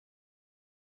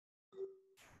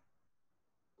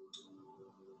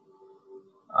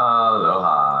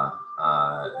Aloha.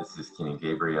 This is Kenny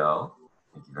Gabriel.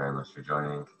 Thank you very much for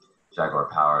joining Jaguar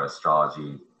Power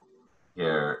Astrology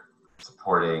here,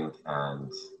 supporting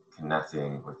and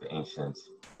connecting with the ancient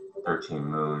 13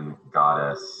 moon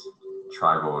goddess,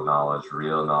 tribal knowledge,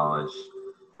 real knowledge,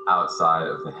 outside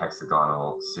of the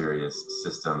hexagonal Sirius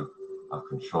system of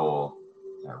control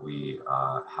that we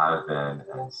have been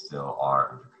and still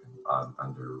are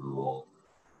under rule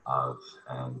of,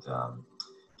 and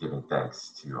giving thanks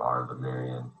to our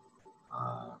Lemurian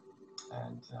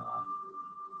and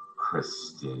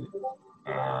Christian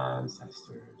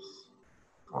ancestors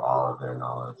for all of their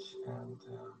knowledge and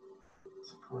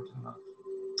support and love.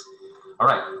 All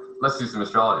right, let's do some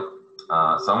astrology. So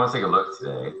I'm going to take a look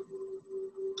today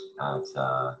at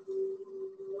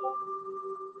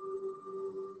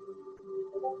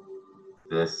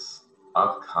this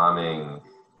upcoming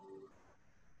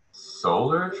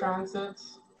solar transit.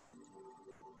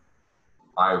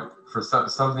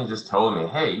 Something just told me,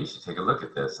 hey, you should take a look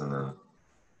at this, and then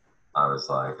I was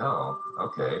like, oh,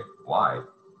 okay, why?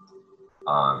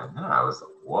 And then I was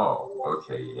like, whoa,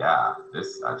 okay, yeah,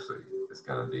 this actually is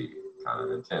going to be kind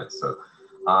of intense. So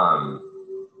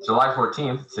July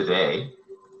 14th, today,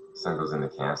 sun goes into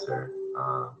Cancer,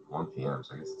 1 p.m.,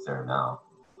 so I guess it's there now.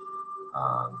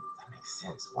 That makes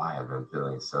sense why I've been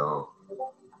feeling so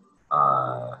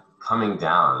coming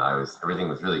down. Everything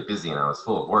was really busy and I was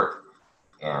full of work.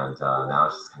 And now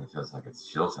it just kind of feels like it's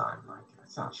chill time. Like,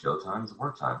 it's not chill time, it's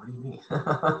work time. What do you mean?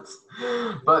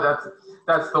 But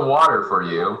that's the water for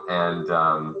you. And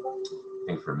I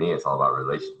think for me, it's all about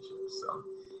relationships. So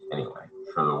anyway,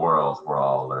 for the world, we're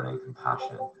all learning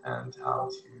compassion and how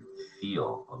to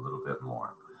feel a little bit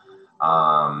more.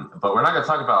 But we're not going to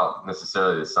talk about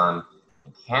necessarily the sun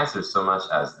in Cancer so much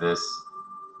as this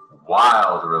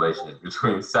wild relationship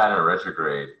between Saturn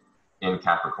retrograde in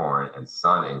Capricorn and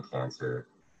sun in Cancer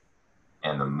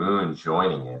and the moon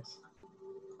joining it.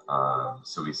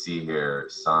 So we see here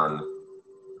Saturn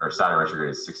retrograde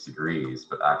is 6 degrees,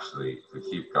 but actually if we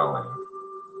keep going,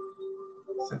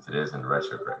 since it is in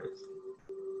retrograde,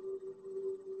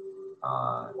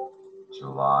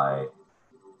 July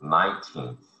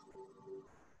 19th,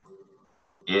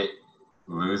 it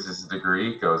loses a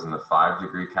degree, goes into 5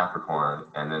 degree Capricorn,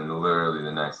 and then literally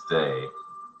the next day,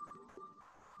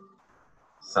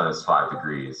 sun is 5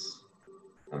 degrees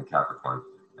in Capricorn.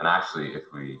 And actually, if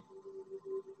we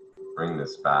bring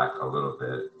this back a little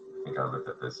bit, I think I looked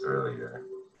at this earlier,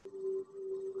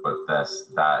 but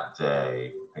that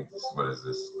day, I think what is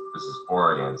this? This is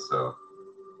Oregon, so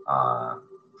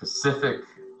Pacific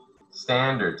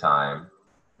Standard Time.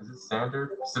 Is it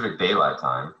standard? Pacific Daylight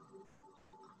Time.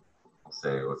 I'll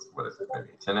say, what is it, maybe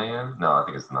 10 a.m.? No, I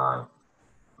think it's 9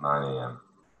 a.m.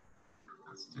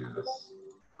 Let's do this.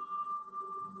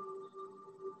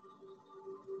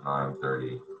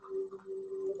 9:30.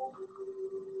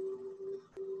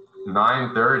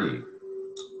 9:30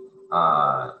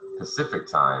 Pacific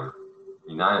time,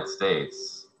 United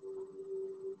States,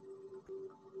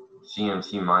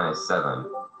 GMT -7,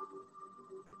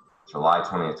 July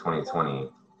 20th,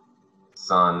 2020,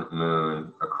 sun,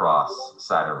 moon, across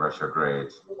Saturn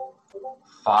retrograde,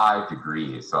 5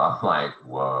 degrees. So I'm like,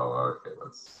 whoa, okay,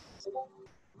 let's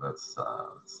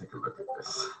take a look at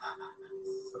this.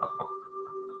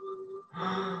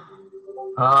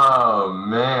 Oh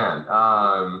man.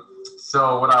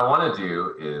 So what I want to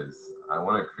do is I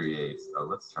want to create,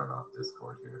 let's turn off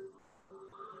Discord here.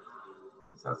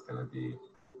 That's going to be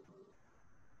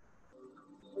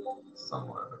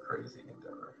somewhat of a crazy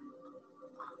endeavor.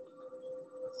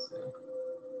 Let's see.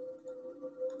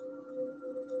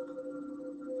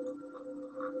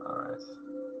 All right.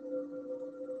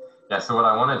 Yeah, so what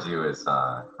I want to do is,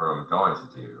 or what I'm going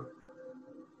to do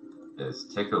is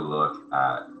take a look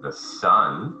at the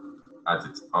sun as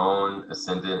its own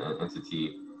ascendant and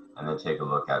entity, and then take a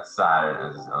look at Saturn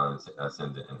as its own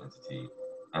ascendant and entity,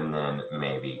 and then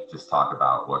maybe just talk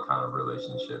about what kind of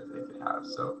relationship they could have.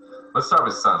 So let's start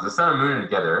with sun. So sun and moon are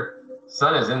together.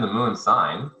 Sun is in the moon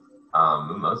sign.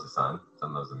 Moon loves the sun.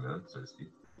 Sun loves the moon, so to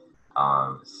speak.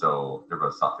 So they're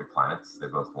both Sophic planets. They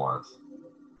both want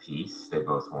peace. They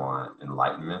both want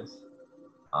enlightenment.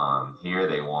 Here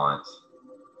they want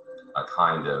a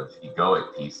kind of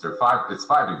egoic peace. It's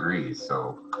 5 degrees,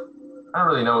 so I don't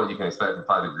really know what you can expect from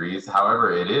 5 degrees.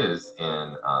 However, it is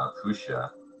in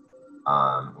Pusha,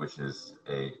 which is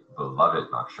a beloved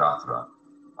nakshatra.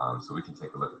 So we can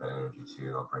take a look at that energy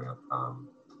too. I'll bring up a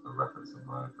reference of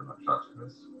mine for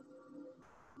nakshatras.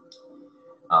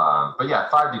 But yeah,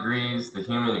 5 degrees, the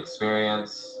human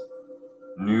experience,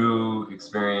 new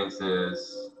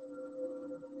experiences,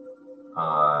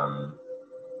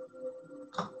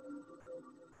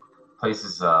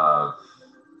 places of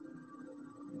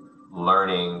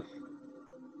learning,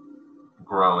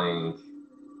 growing,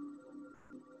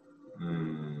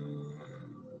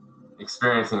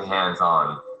 experiencing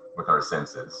hands-on with our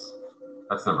senses.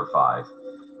 That's number 5.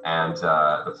 And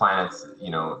the planets,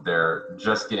 you know, they're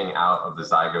just getting out of the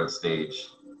zygote stage.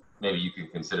 Maybe you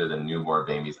could consider them newborn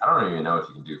babies. I don't even know if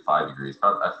you can do 5 degrees.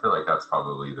 I feel like that's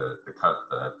probably the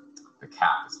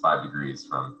cap is 5 degrees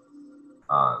from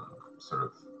sort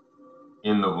of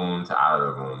in the womb to out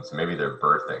of the womb. So maybe they're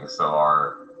birthing. So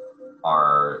our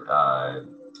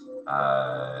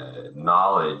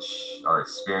knowledge, our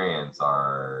experience,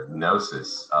 our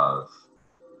gnosis of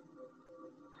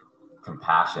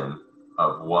compassion,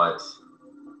 of what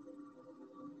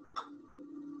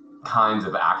kinds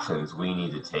of actions we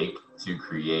need to take to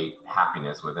create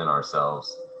happiness within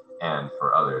ourselves and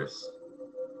for others.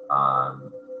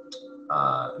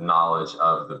 Knowledge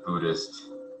of the Buddhist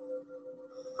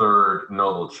third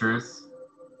noble truth.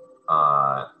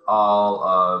 All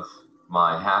of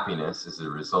my happiness is a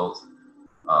result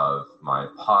of my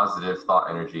positive thought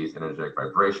energies, energetic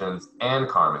vibrations, and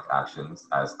karmic actions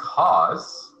as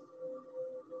cause.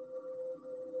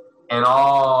 And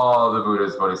all the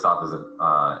Buddhas, Bodhisattvas,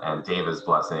 and Devas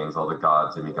blessings, all the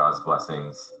gods, demigods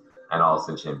blessings, and all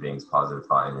sentient beings, positive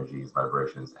thought energies,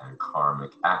 vibrations, and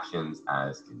karmic actions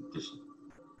as condition.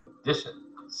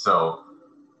 So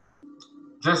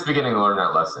just beginning to learn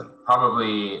that lesson.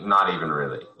 Probably not even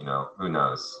really, you know, who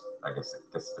knows? I guess it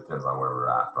depends on where we're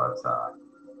at, but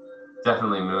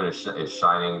definitely moon is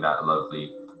shining that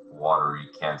lovely watery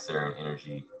Cancerian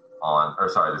energy on, or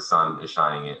sorry, the sun is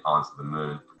shining it onto the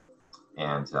moon.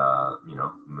 And, you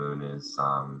know, moon is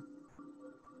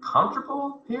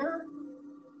comfortable here.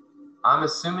 I'm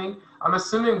assuming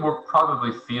we'll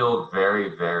probably feel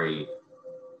very, very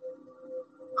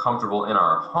comfortable in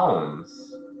our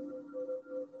homes.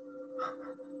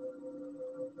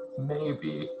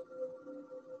 Maybe.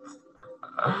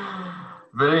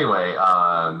 But anyway,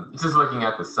 just looking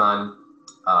at the sun,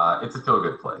 it's a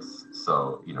feel-good place.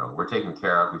 So, you know, we're taken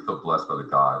care of. We feel blessed by the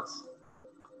gods.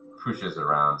 Pusha's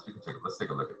around. So let's take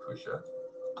a look at Pusha.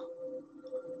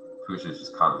 Pusha's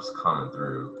just coming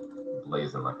through,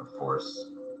 blazing like a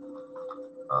force.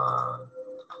 I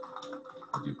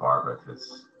do Barbara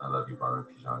because I love you, Barbara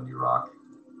Pijan. You rock.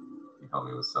 You help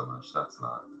me with so much. That's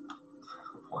not.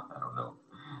 I don't know.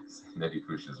 Maybe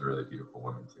Pusha's a really beautiful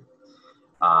woman too.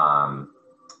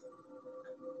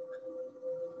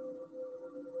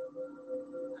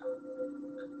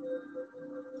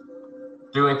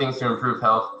 Doing things to improve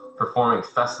health. Performing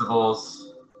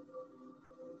festivals,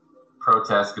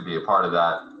 protests could be a part of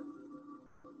that.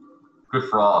 Good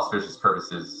for all auspicious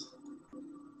purposes.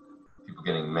 People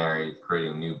getting married,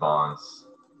 creating new bonds,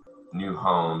 new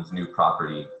homes, new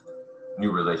property, new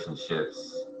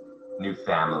relationships, new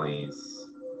families,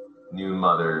 new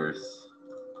mothers,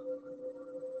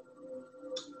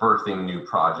 birthing new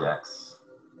projects,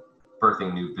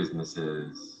 birthing new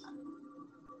businesses.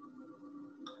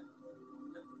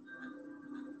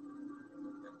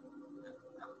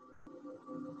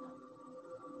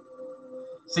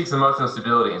 Seeks emotional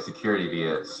stability and security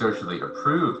via socially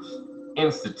approved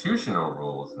institutional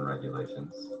rules and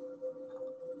regulations.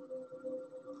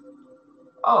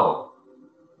 Oh,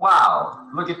 wow,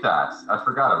 look at that. I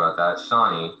forgot about that.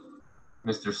 Shawnee,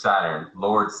 Mr. Saturn,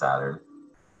 Lord Saturn,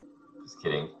 just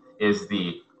kidding, is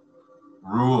the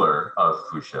ruler of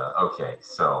Pusha. Okay,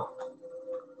 so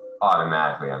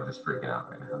automatically I'm just freaking out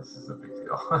right now. This is a big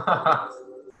deal.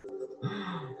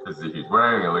 This is huge. We're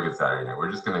not even gonna look at Saturn yet.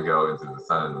 We're just gonna go into the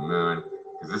sun and the moon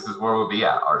because this is where we'll be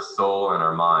at. Our soul and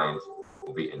our mind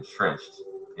will be entrenched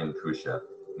in Pusha.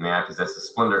 May I possess the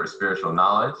splendor of spiritual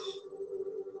knowledge.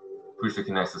 Pusha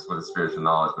connects us with the spiritual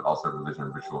knowledge, but also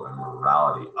religion, ritual, and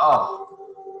morality. Oh,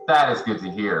 that is good to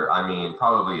hear. I mean,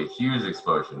 probably a huge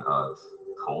explosion of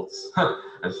cults,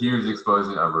 a huge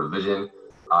explosion of religion,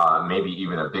 maybe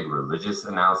even a big religious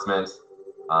announcement.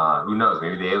 Who knows?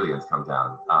 Maybe the aliens come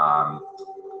down.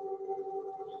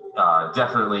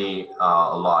 Definitely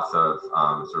lots of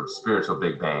sort of spiritual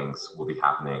big bangs will be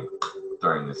happening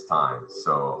during this time.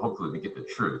 So hopefully we get the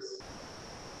truth.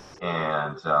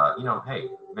 And, you know, hey,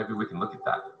 maybe we can look at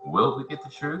that. Will we get the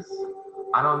truth?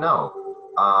 I don't know.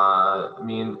 I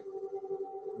mean,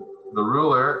 the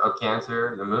ruler of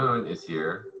Cancer, the moon, is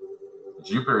here.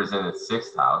 Jupiter is in its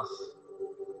 6th house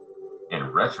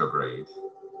in retrograde.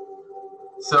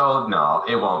 So, no,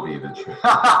 it won't be the truth.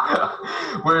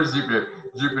 Where's Jupiter?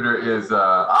 Jupiter is,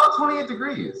 28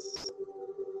 degrees.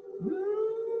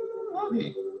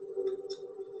 Maybe.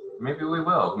 Maybe we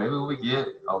will. Maybe we get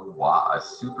a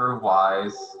super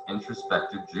wise,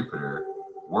 introspective Jupiter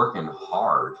working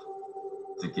hard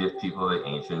to give people the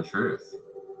ancient truth.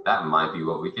 That might be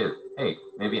what we give. Hey,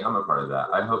 maybe I'm a part of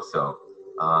that. I hope so.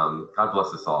 God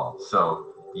bless us all. So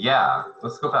yeah,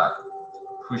 let's go back.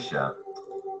 Pusha.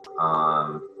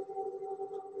 I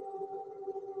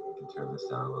can turn this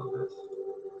down a little bit.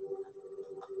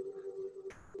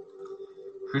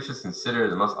 Pusha is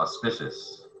considered the most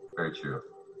auspicious. Very true.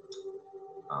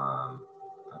 God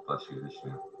bless you,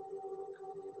 Vishnu.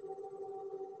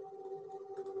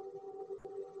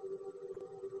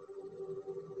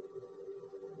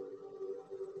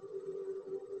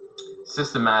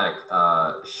 Systematic,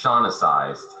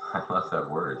 Shaunicized. I love that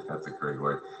word. That's a great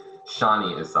word.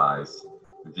 Shaunicized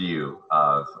view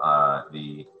of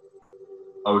the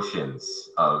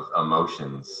oceans of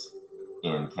emotions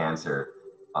in Cancer.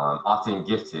 Often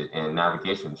gifted in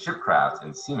navigation, shipcraft,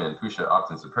 and seamen, Pusha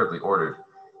often superbly ordered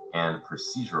and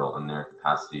procedural in their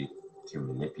capacity to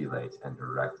manipulate and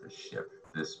direct the ship.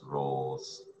 This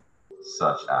roles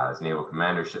such as naval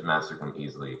commander, shipmaster come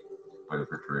easily, whether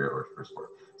for career or for sport.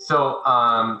 So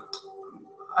I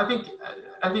think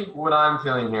what I'm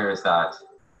feeling here is that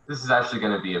this is actually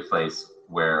going to be a place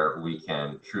where we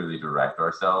can truly direct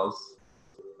ourselves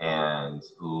and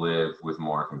live with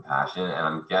more compassion. And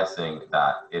I'm guessing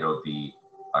that it'll be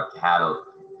a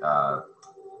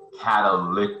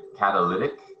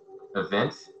catalytic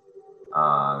event.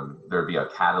 There'll be a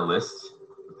catalyst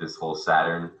with this whole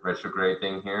Saturn retrograde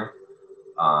thing here.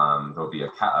 There'll be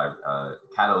a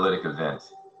catalytic event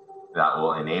that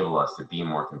will enable us to be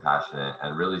more compassionate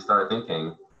and really start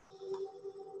thinking,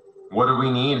 what do we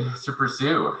need to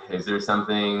pursue? Is there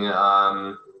something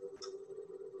that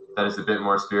is a bit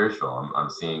more spiritual? I'm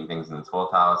seeing things in the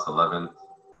 12th house, 11th,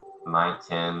 9th,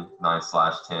 10,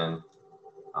 9/10,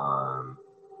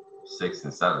 6th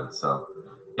and 7th. So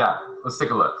yeah, let's take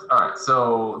a look. All right,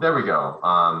 so there we go.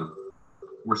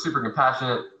 We're super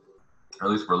compassionate, or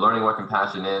at least we're learning what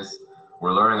compassion is.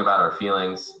 We're learning about our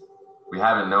feelings. We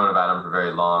haven't known about them for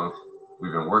very long.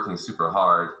 We've been working super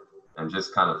hard and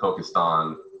just kind of focused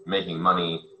on making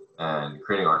money and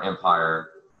creating our empire.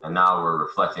 And now we're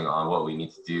reflecting on what we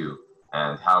need to do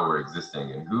and how we're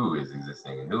existing and who is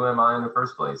existing and who am I in the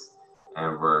first place.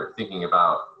 And we're thinking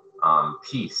about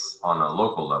peace on a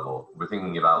local level. We're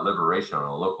thinking about liberation on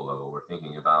a local level. We're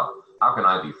thinking about how can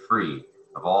I be free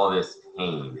of all this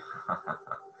pain?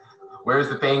 Where's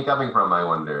the pain coming from, I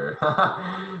wonder?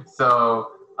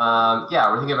 So yeah,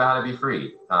 we're thinking about how to be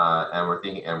free, and we're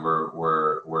thinking, and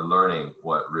we're learning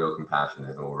what real compassion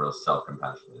is and what real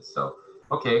self-compassion is. So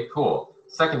okay, cool.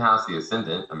 Second house, the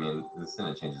ascendant. I mean, the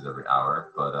ascendant changes every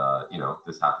hour, but you know,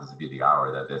 this happens to be the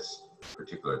hour that this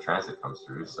particular transit comes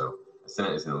through. So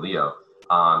ascendant is in Leo.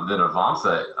 The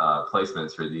Navamsa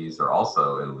placements for these are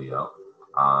also in Leo.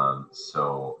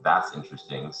 So that's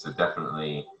interesting. So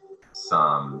definitely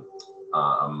some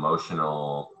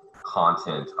emotional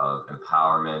content of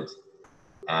empowerment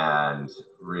and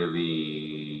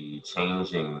really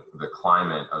changing the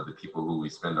climate of the people who we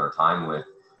spend our time with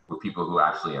people who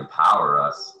actually empower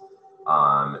us,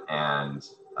 and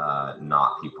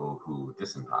not people who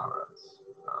disempower us.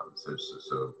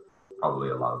 So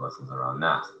probably a lot of lessons around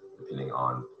that, depending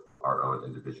on our own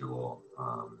individual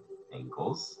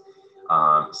angles.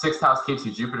 Sixth house,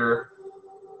 K2 Jupiter,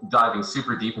 diving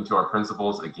super deep into our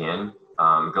principles again,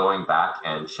 going back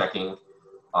and checking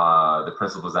the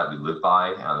principles that we live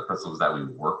by, the principles that we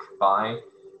work by,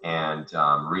 and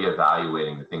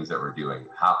reevaluating the things that we're doing.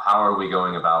 How are we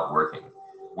going about working?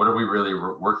 What are we really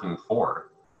working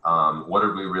for? What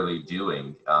are we really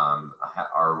doing?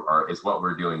 Is what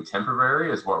we're doing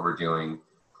temporary? Is what we're doing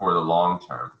for the long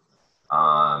term?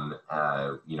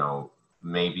 You know,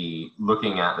 maybe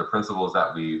looking at the principles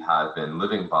that we have been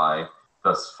living by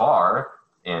thus far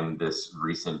in this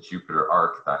recent Jupiter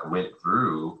arc that went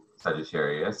through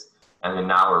Sagittarius, and then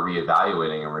now we're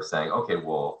reevaluating and we're saying, okay,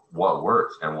 well, what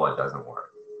works and what doesn't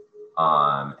work,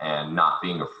 and not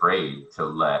being afraid to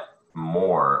let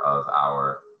more of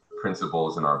our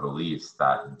principles and our beliefs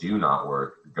that do not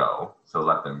work go. So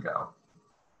let them go.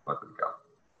 Let them go.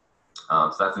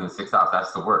 So that's in the sixth house.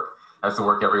 That's the work. That's the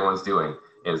work everyone's doing,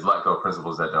 is let go of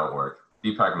principles that don't work.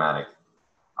 Be pragmatic.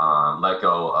 Let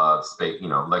go of space, you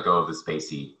know, let go of the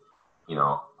spacey, you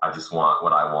know, I just want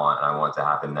what I want and I want it to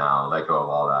happen now. Let go of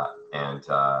all that, and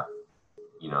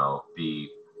you know, be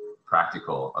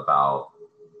practical about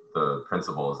the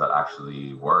principles that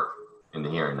actually work in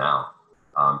the here and now.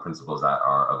 Principles that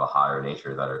are of a higher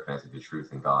nature, that are connected to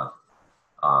truth and God.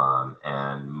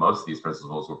 And most of these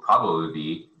principles will probably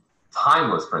be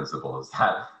timeless principles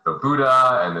that the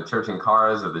Buddha and the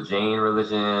Tirthankaras of the Jain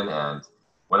religion and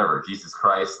whatever, Jesus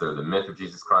Christ, or the myth of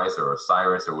Jesus Christ, or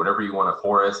Osiris, or whatever you want to,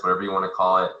 Horus, whatever you want to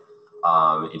call it,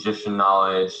 Egyptian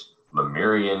knowledge,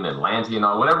 Lemurian, Atlantean,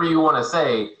 whatever you want to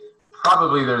say,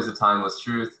 probably there's a timeless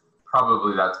truth.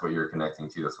 Probably that's what you're connecting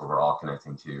to. That's what we're all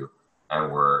connecting to.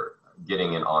 And we're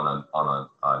getting it on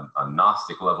a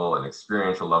Gnostic level, an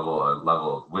experiential level, a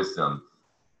level of wisdom,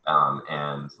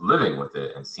 and living with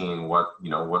it and seeing what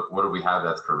do we have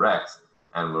that's correct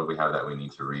and what do we have that we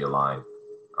need to realign.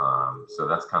 So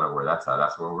that's kind of where that's at.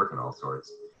 That's where we're working all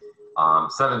sorts.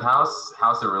 Seventh house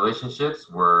of relationships,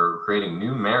 we're creating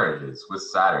new marriages with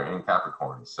Saturn in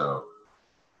Capricorn. So,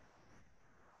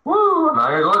 woo, I'm not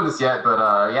gonna go into this yet,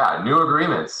 but yeah, new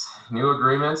agreements,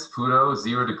 Pluto,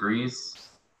 0 degrees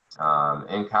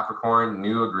in Capricorn,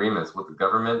 new agreements with the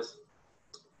government,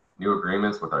 new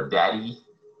agreements with our daddy,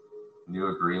 new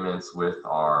agreements with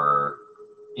our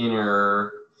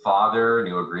inner father,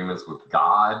 new agreements with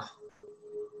God,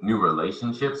 new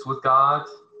relationships with God,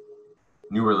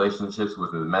 new relationships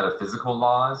with the metaphysical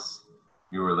laws,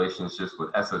 new relationships with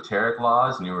esoteric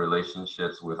laws, new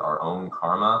relationships with our own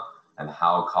karma and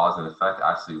how cause and effect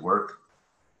actually work.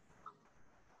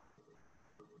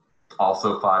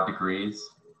 Also 5 degrees.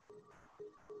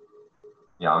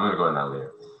 Yeah, I'm gonna go in that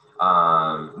later.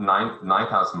 Ninth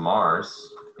house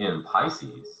Mars in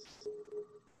Pisces,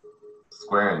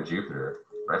 square in Jupiter,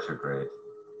 retrograde,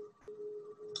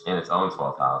 in its own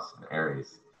 12th house in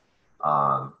Aries.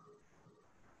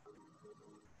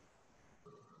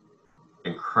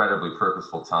 Incredibly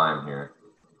purposeful time here.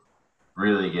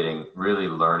 Really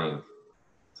learning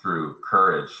through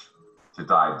courage to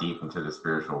dive deep into the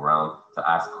spiritual realm, to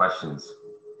ask questions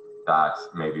that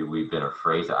maybe we've been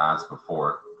afraid to ask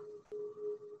before.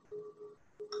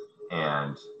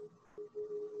 And,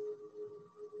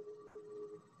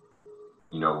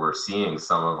 we're seeing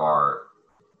some of our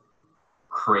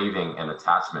craving and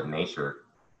attachment nature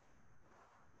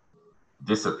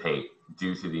dissipate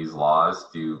due to these laws,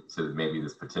 due to maybe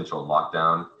this potential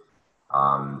lockdown,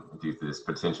 due to this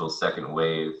potential second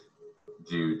wave,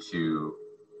 due to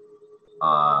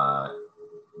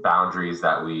boundaries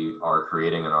that we are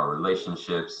creating in our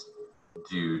relationships,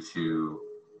 due to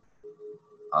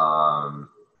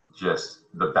just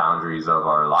the boundaries of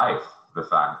our life, the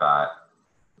fact that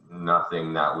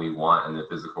nothing that we want in the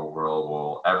physical world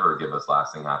will ever give us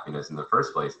lasting happiness in the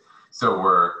first place. So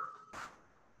we're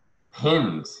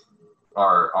pinned,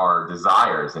 our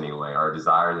desires anyway, our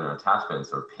desires and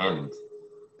attachments are pinned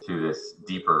to this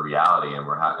deeper reality,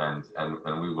 and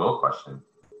and we will question.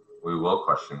 We will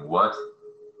question what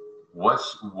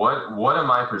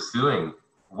am I pursuing?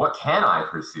 What can I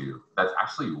pursue that's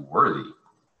actually worthy?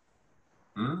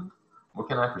 What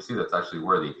can I pursue that's actually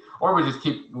worthy? Or we just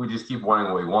keep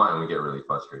wanting what we want and we get really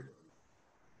frustrated.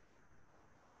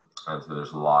 And so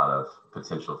there's a lot of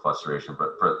potential frustration,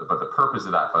 but the purpose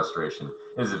of that frustration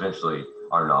is eventually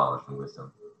our knowledge and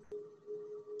wisdom.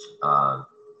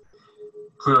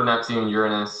 Pluto, Neptune,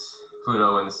 Uranus,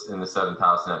 Pluto in the 7th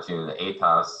house, Neptune in the 8th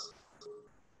house.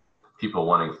 People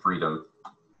wanting freedom,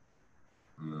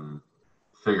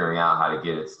 figuring out how to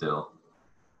get it still.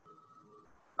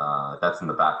 That's in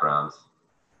the background.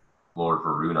 Lord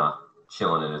Varuna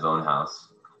chilling in his own house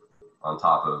on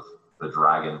top of the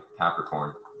dragon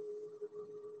Capricorn.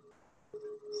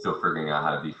 Still figuring out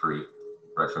how to be free,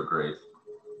 retrograde.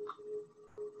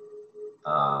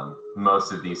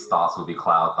 Most of these thoughts will be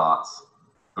cloud thoughts.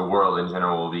 The world in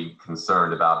general will be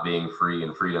concerned about being free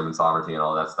and freedom and sovereignty and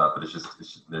all that stuff, but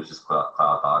there's just cloud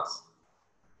thoughts.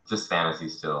 Just fantasy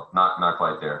still, not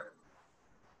quite there.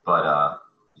 But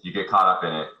if you get caught up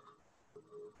in it,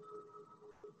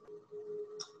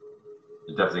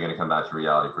 you're definitely going to come back to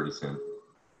reality pretty soon.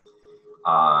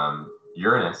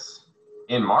 Uranus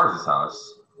in Mars's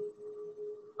house,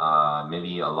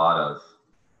 maybe a lot of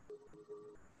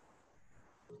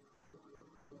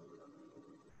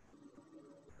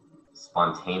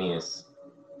spontaneous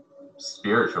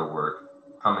spiritual work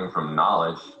coming from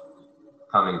knowledge,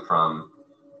 coming from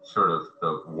sort of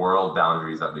the world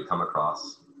boundaries that we come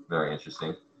across. Very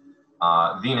interesting.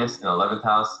 Venus in 11th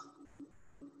house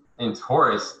in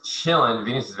Taurus, chilling.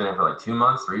 Venus has been here for like 2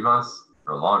 months, 3 months,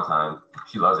 for a long time.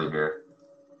 She loves it here.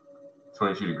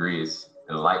 22 degrees,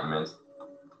 enlightenment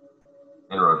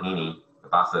in Rohini,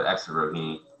 about to exit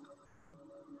Rohini.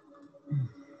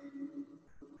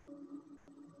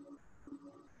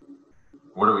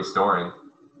 What are we storing?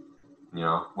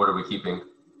 What are we keeping?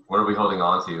 What are we holding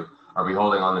on to? Are we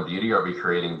holding on to beauty? Are we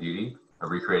creating beauty? Are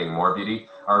we creating more beauty?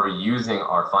 Are we using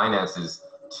our finances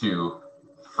to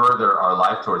further our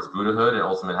life towards Buddhahood and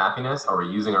ultimate happiness? Are we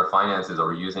using our finances? Are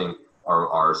we using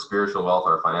our spiritual wealth,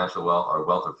 our financial wealth, our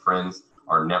wealth of friends,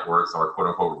 our networks, our quote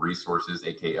unquote resources,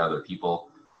 aka other people?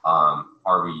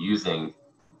 Are we using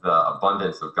the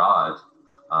abundance of God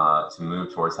to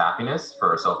move towards happiness for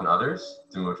ourselves and others,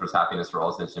 to move towards happiness for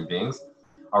all sentient beings?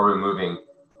 Are we moving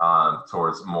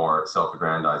towards more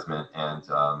self-aggrandizement and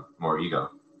more ego?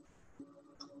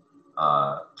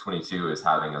 22 is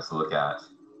having us look at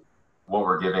what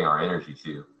we're giving our energy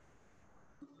to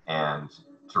and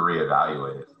to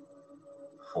reevaluate it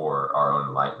for our own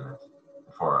enlightenment,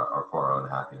 for our own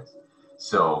happiness.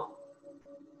 So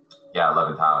yeah,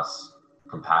 11th house,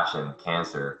 compassion,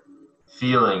 Cancer,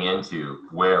 feeling into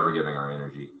where we're giving our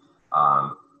energy.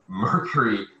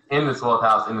 Mercury in the 12th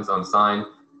house, in its own sign,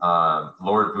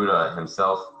 Lord Buddha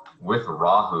himself with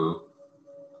Rahu,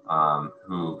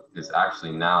 who is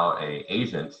actually now an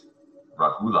agent,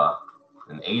 Rahula,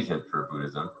 an agent for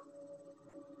Buddhism,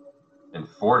 in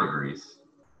 4 degrees.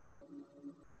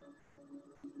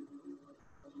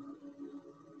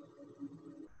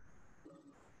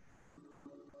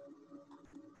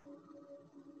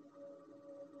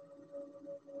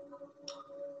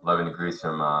 $11 degrees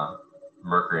from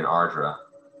Mercury and Ardra.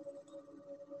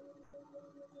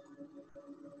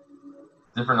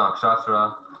 Different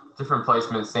nakshatra, different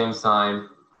placement, same sign.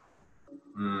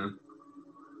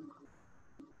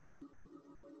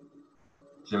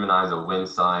 Gemini is a wind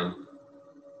sign.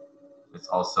 It's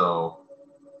also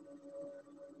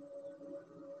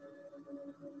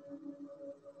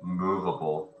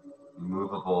movable,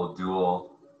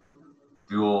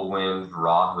 dual wind,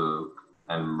 Rahu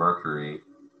and Mercury.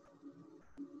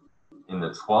 In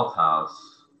the 12th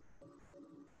house,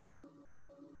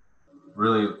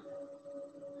 really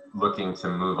looking to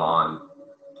move on,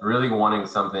 really wanting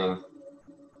something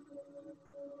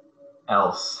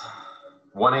else,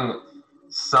 wanting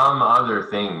some other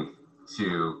thing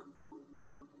to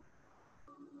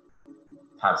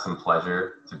have some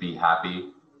pleasure, to be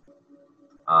happy.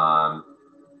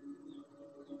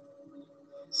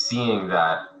 Seeing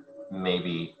that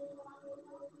maybe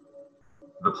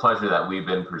the pleasure that we've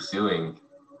been pursuing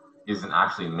isn't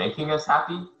actually making us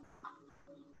happy,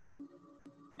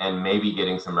 and maybe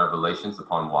getting some revelations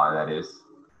upon why that is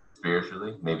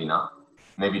spiritually, maybe not,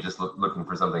 maybe just looking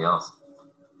for something else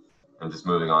and just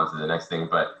moving on to the next thing.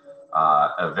 But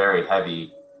a very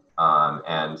heavy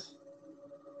and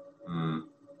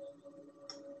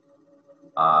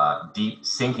deep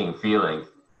sinking feeling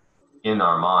in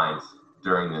our minds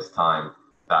during this time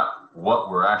that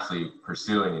what we're actually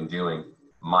pursuing and doing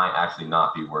might actually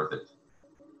not be worth it.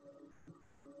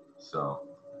 So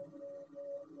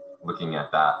looking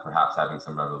at that, perhaps having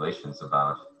some revelations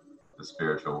about the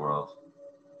spiritual world.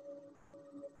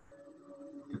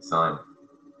 Good sign.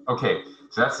 Okay,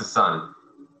 so that's the sun.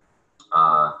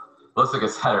 Let's look at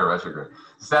Saturn retrograde.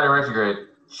 Saturn retrograde,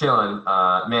 chilling.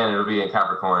 Man, it'll be in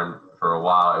Capricorn for a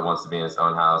while. It wants to be in its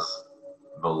own house.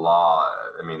 The law,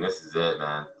 I mean, this is it,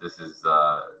 man. This is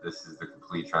the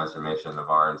complete transformation of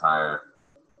our entire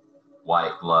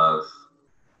white glove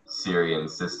Syrian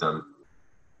system.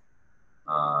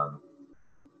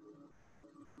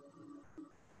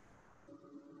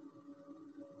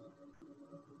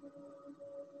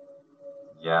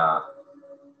 Yeah.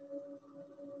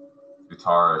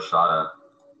 Uttara Ashada,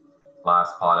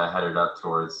 last pada headed up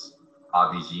towards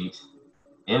Abhijit.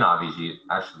 In Abhijit,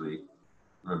 actually,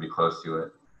 I'm gonna be close to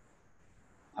it.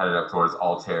 Headed up towards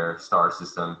Altair star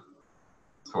system,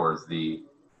 towards the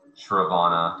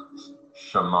Shravana,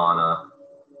 Shamana,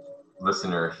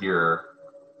 listener, hearer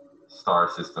star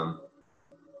system.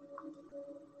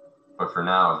 But for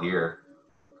now, here,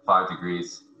 5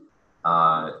 degrees,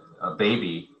 a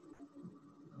baby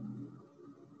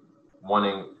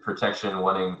wanting protection,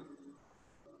 wanting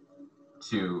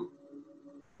to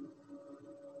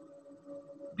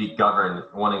be governed,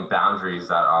 wanting boundaries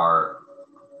that are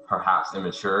perhaps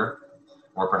immature,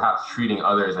 or perhaps treating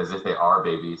others as if they are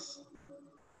babies,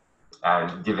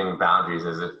 and giving boundaries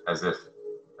as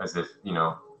if you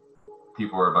know,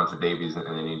 people are a bunch of babies and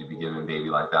they need to be given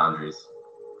baby-like boundaries.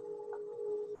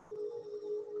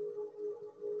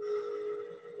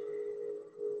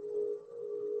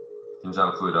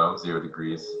 Conjunct Pluto, 0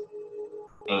 degrees.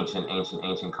 Ancient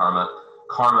karma.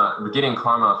 We're getting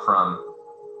karma from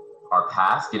our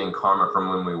past, getting karma from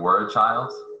when we were a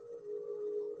child.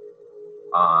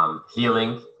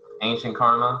 Healing, ancient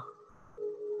karma.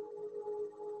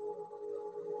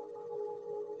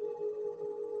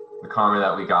 The karma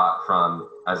that we got from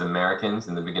as Americans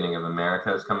in the beginning of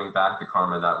America is coming back. The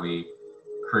karma that we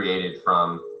created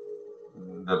from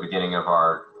the beginning of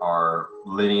our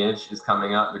lineage is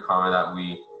coming up. The karma that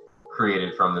we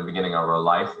created from the beginning of our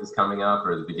life is coming up,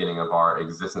 or the beginning of our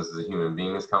existence as a human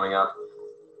being is coming up.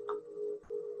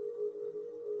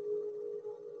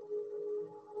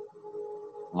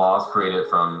 Laws created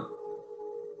from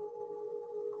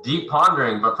Deep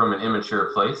pondering, but from an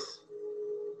immature place.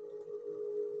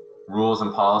 Rules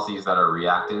and policies that are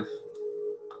reactive.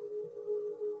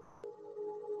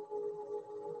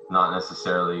 Not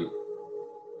necessarily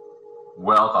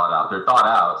well thought out. They're thought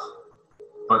out,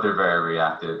 but they're very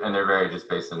reactive, and they're very just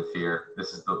based in fear.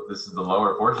 This is the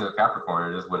lower portion of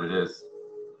Capricorn. It is what it is.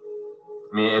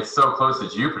 I mean, it's so close to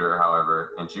Jupiter,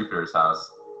 however, in Jupiter's house,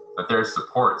 but there's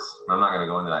supports. I'm not going to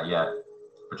go into that yet.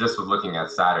 But just with looking at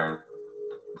Saturn,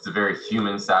 it's a very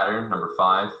human Saturn, number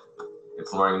 5.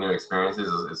 It's learning new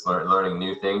experiences. It's learning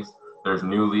new things. There's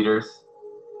new leaders,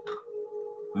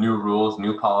 new rules,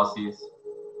 new policies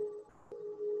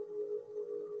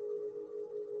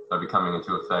that will be coming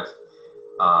into effect.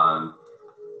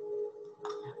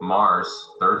 Mars,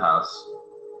 3rd house.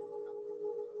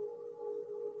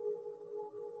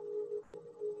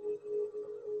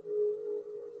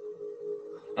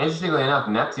 Interestingly enough,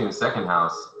 Neptune, 2nd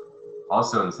house,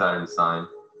 also in Saturn's sign,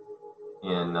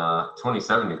 in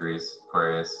 27 degrees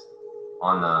Aquarius,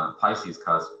 on the Pisces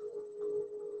cusp.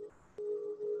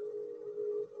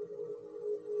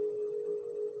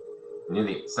 Near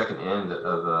the second end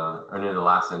of or near the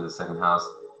last end of the 2nd house,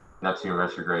 Neptune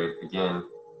retrograde, again,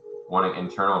 wanting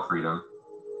internal freedom.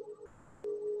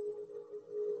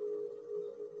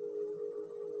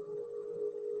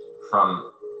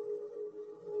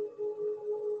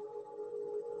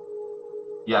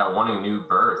 Wanting new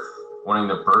birth, wanting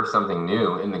to birth something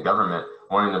new in the government,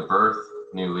 wanting to birth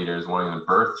new leaders, wanting to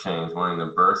birth change, wanting to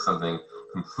birth something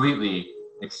completely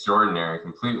extraordinary,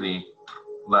 completely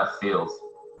left field.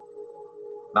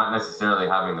 Not necessarily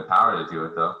having the power to do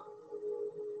it though,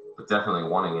 but definitely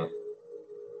wanting it.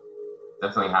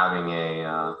 Definitely having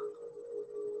a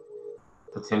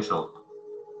potential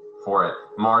for it.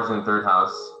 Mars in 3rd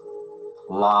house,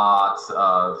 lots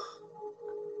of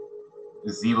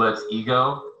zealot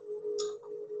ego,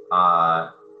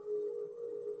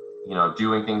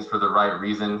 doing things for the right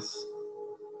reasons,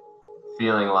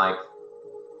 feeling like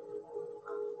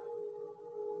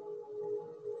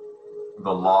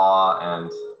the law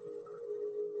and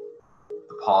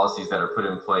the policies that are put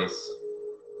in place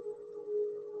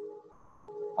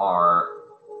are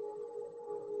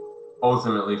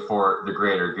ultimately for the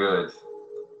greater good,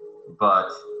 but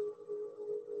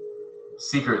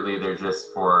secretly they're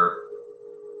just for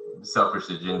selfish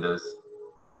agendas.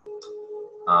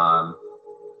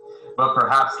 But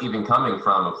perhaps even coming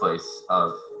from a place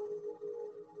of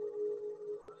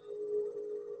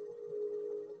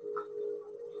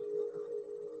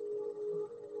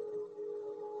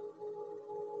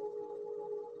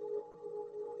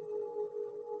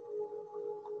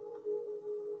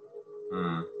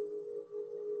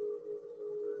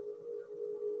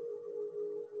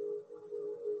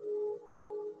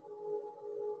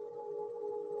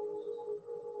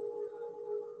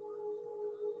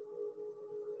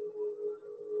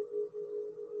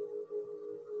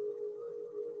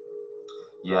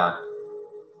yeah,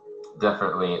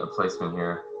 definitely a placement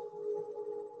here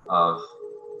of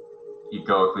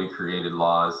egoically created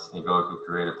laws, egoically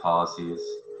created policies.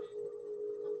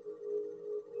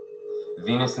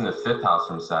 Venus in the 5th house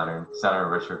from Saturn, Saturn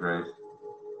retrograde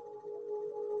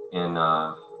in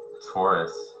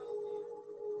Taurus.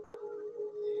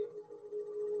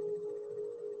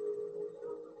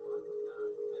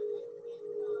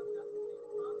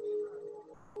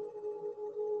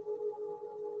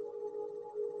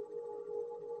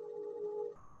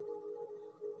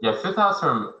 Yeah, 5th house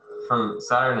from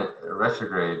Saturn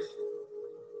retrograde.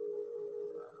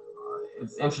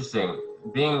 It's interesting.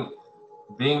 Being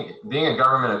a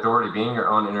government authority, being your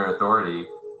own inner authority,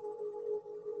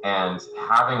 and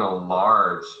having a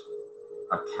large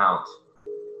account,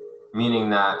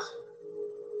 meaning that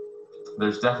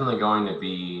there's definitely going to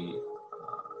be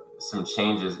some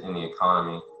changes in the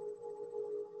economy,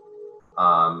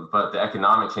 but the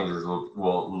economic changes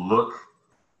will look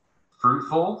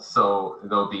fruitful. So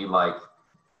there'll be like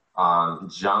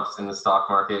jumps in the stock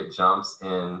market, jumps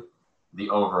in the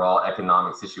overall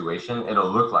economic situation. It'll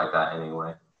look like that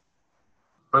anyway.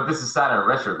 But this is Saturn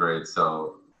retrograde,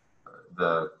 so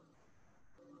the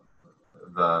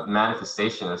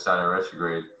manifestation of Saturn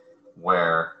retrograde,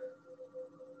 where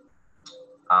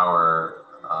our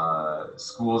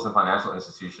schools and financial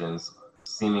institutions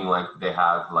seeming like they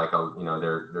have like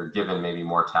they're given maybe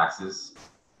more taxes,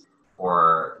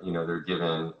 or they're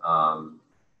given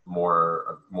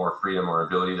more freedom or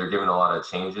ability. They're given a lot of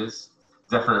changes.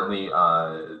 Definitely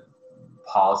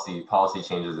policy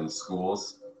changes in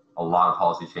schools. A lot of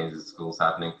policy changes in schools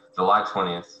happening. July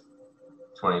 20th,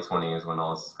 2020 is when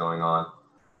all this is going on.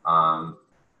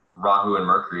 Rahu and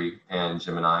Mercury and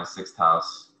Gemini, 6th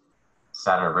house,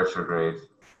 Saturn retrograde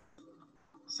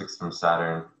 6 from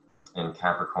Saturn in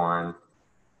Capricorn.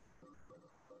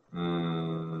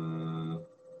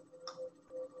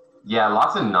 Yeah,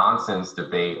 lots of nonsense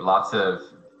debate, lots of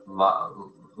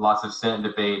Senate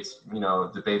debates,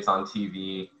 debates on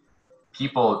TV,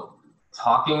 people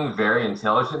talking very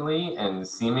intelligently and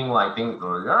seeming like things,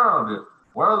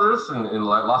 well, this and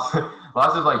like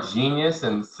lots of like genius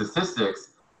and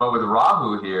statistics. But with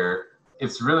Rahu here,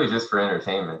 it's really just for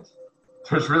entertainment.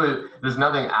 There's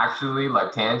nothing actually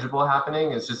like tangible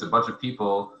happening. It's just a bunch of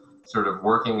people sort of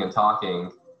working and talking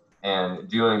and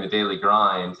doing the daily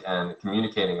grind and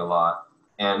communicating a lot.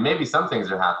 And maybe some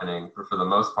things are happening, but for the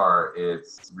most part,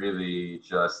 it's really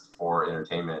just for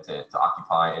entertainment, to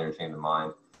occupy, entertain the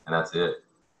mind, and that's it.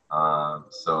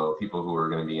 So people who are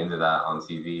going to be into that on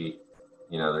TV,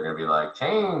 they're going to be like,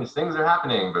 change, things are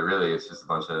happening, but really it's just a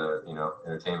bunch of,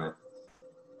 entertainment.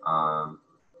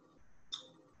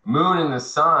 Moon and the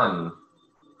sun,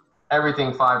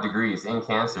 everything 5 degrees in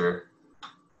Cancer.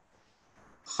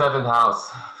 7th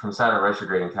house from Saturn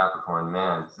retrograde in Capricorn.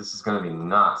 Man, this is going to be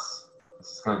nuts.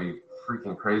 This is going to be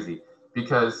freaking crazy,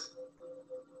 because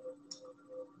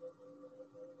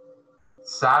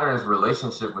Saturn's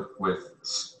relationship with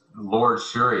Lord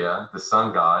Surya, the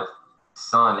sun god,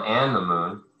 sun and the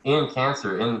moon, in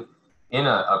Cancer, in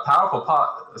a powerful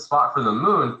spot for the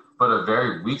moon, but a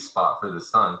very weak spot for the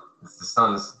sun. It's the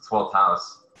sun's 12th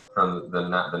house from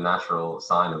the natural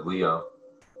sign of Leo.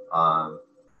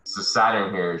 So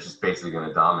Saturn here is just basically going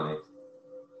to dominate.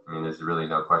 I mean, there's really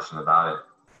no question about it.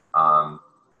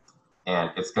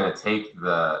 And it's going to take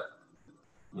our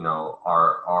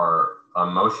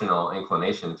emotional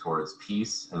inclination towards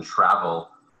peace and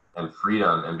travel and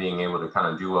freedom and being able to kind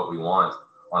of do what we want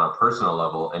on a personal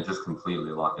level and just completely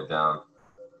lock it down.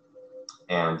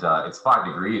 And it's 5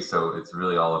 degrees, so it's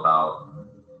really all about,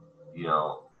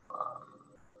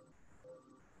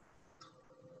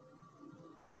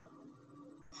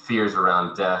 fears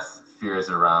around death, fears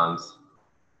around,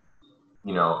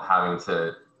 having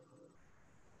to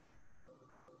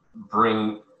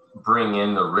bring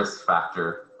in the risk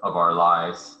factor of our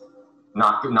lives,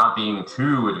 not being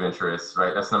too adventurous,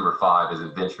 right? That's number 5, is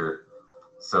adventure.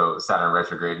 So Saturn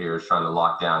retrograde here is trying to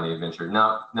lock down the adventure.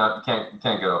 No, you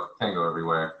can't go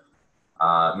everywhere.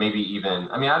 Maybe even,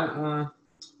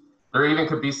 there even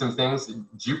could be some things.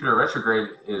 Jupiter retrograde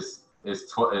is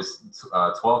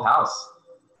 12th house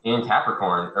in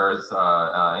Capricorn, or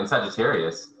in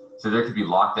Sagittarius. So there could be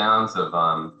lockdowns of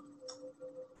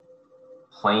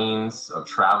planes, of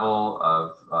travel,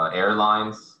 of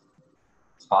airlines.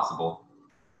 It's possible.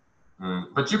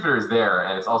 But Jupiter is there,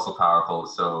 and it's also powerful,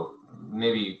 so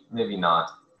maybe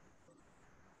not.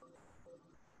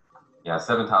 Yeah,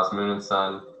 7th house, moon and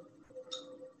sun.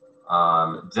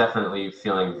 Definitely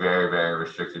feeling very, very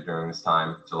restricted during this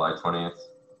time, July 20th.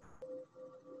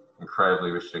 Incredibly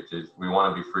restricted. We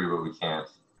want to be free, but we can't.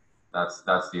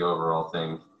 That's the overall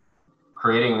thing.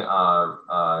 Creating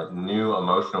new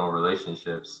emotional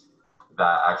relationships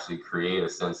that actually create a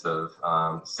sense of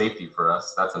safety for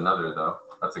us. That's another, though.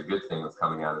 That's a good thing that's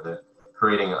coming out of it.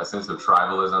 Creating a sense of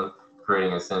tribalism,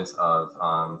 creating a sense of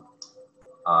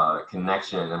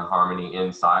connection and harmony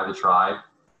inside the tribe,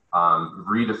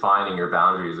 redefining your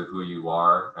boundaries of who you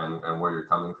are and where you're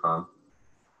coming from.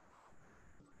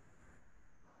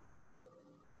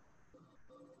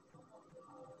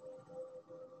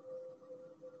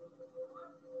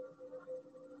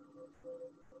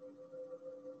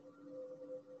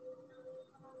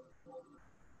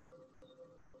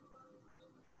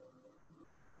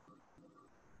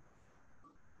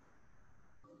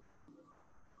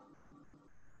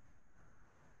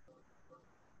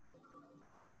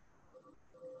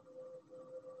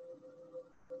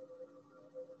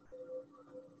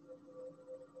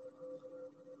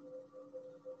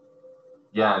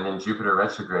 Yeah, and then Jupiter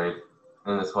retrograde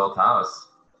in the 12th house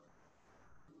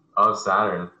of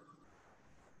Saturn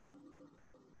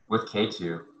with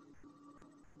K2.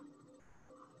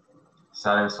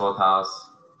 Saturn's 12th house.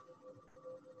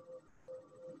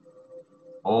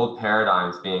 Old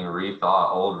paradigms being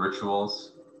rethought, old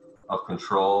rituals of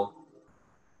control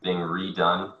being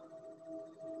redone,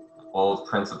 old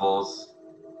principles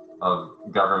of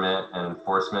government and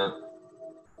enforcement.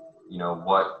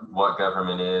 What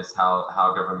government is,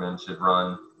 how government should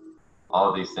run, all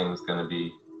of these things going to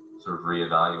be sort of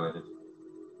reevaluated.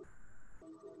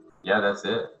 Yeah, that's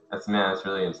it. It's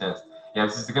really intense. Yeah,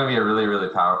 this is going to be a really, really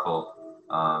powerful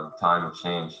time of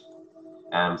change.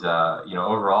 And,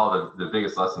 overall, the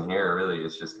biggest lesson here really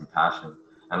is just compassion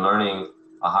and learning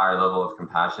a higher level of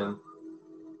compassion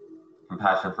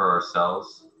for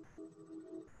ourselves.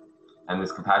 And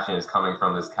this compassion is coming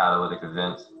from this catalytic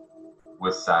event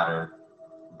with Saturn,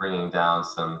 bringing down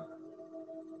some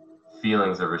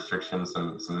feelings of restriction,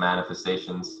 some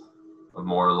manifestations of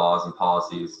more laws and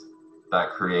policies that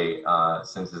create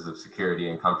senses of security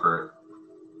and comfort.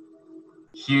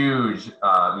 Huge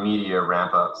media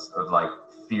ramp ups of like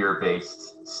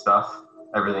fear-based stuff.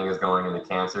 Everything is going into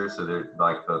cancer, so they're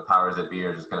like the powers that be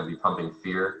are just going to be pumping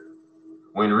fear.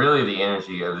 When really the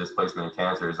energy of this placement in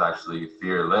cancer is actually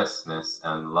fearlessness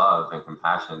and love and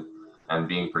compassion and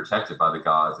being protected by the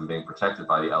gods and being protected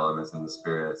by the elements and the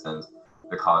spirits and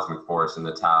the cosmic force and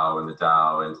the Tao and the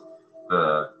Tao and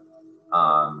the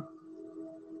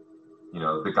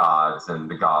the gods and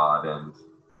the God and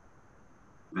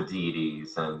the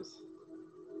deities and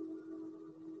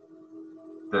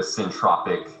the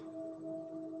syntropic,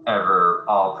 ever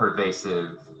all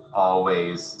pervasive,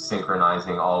 always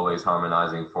synchronizing, always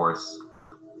harmonizing force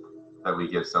that we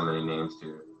give so many names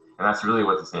to. And that's really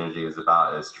what this energy is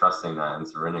about, is trusting that and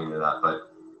surrendering to that.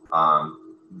 But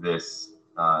this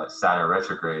Saturn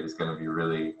retrograde is going to be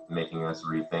really making us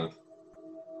rethink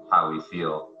how we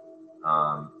feel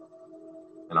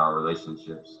in our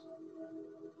relationships.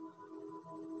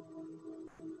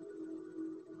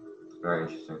 Very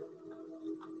interesting.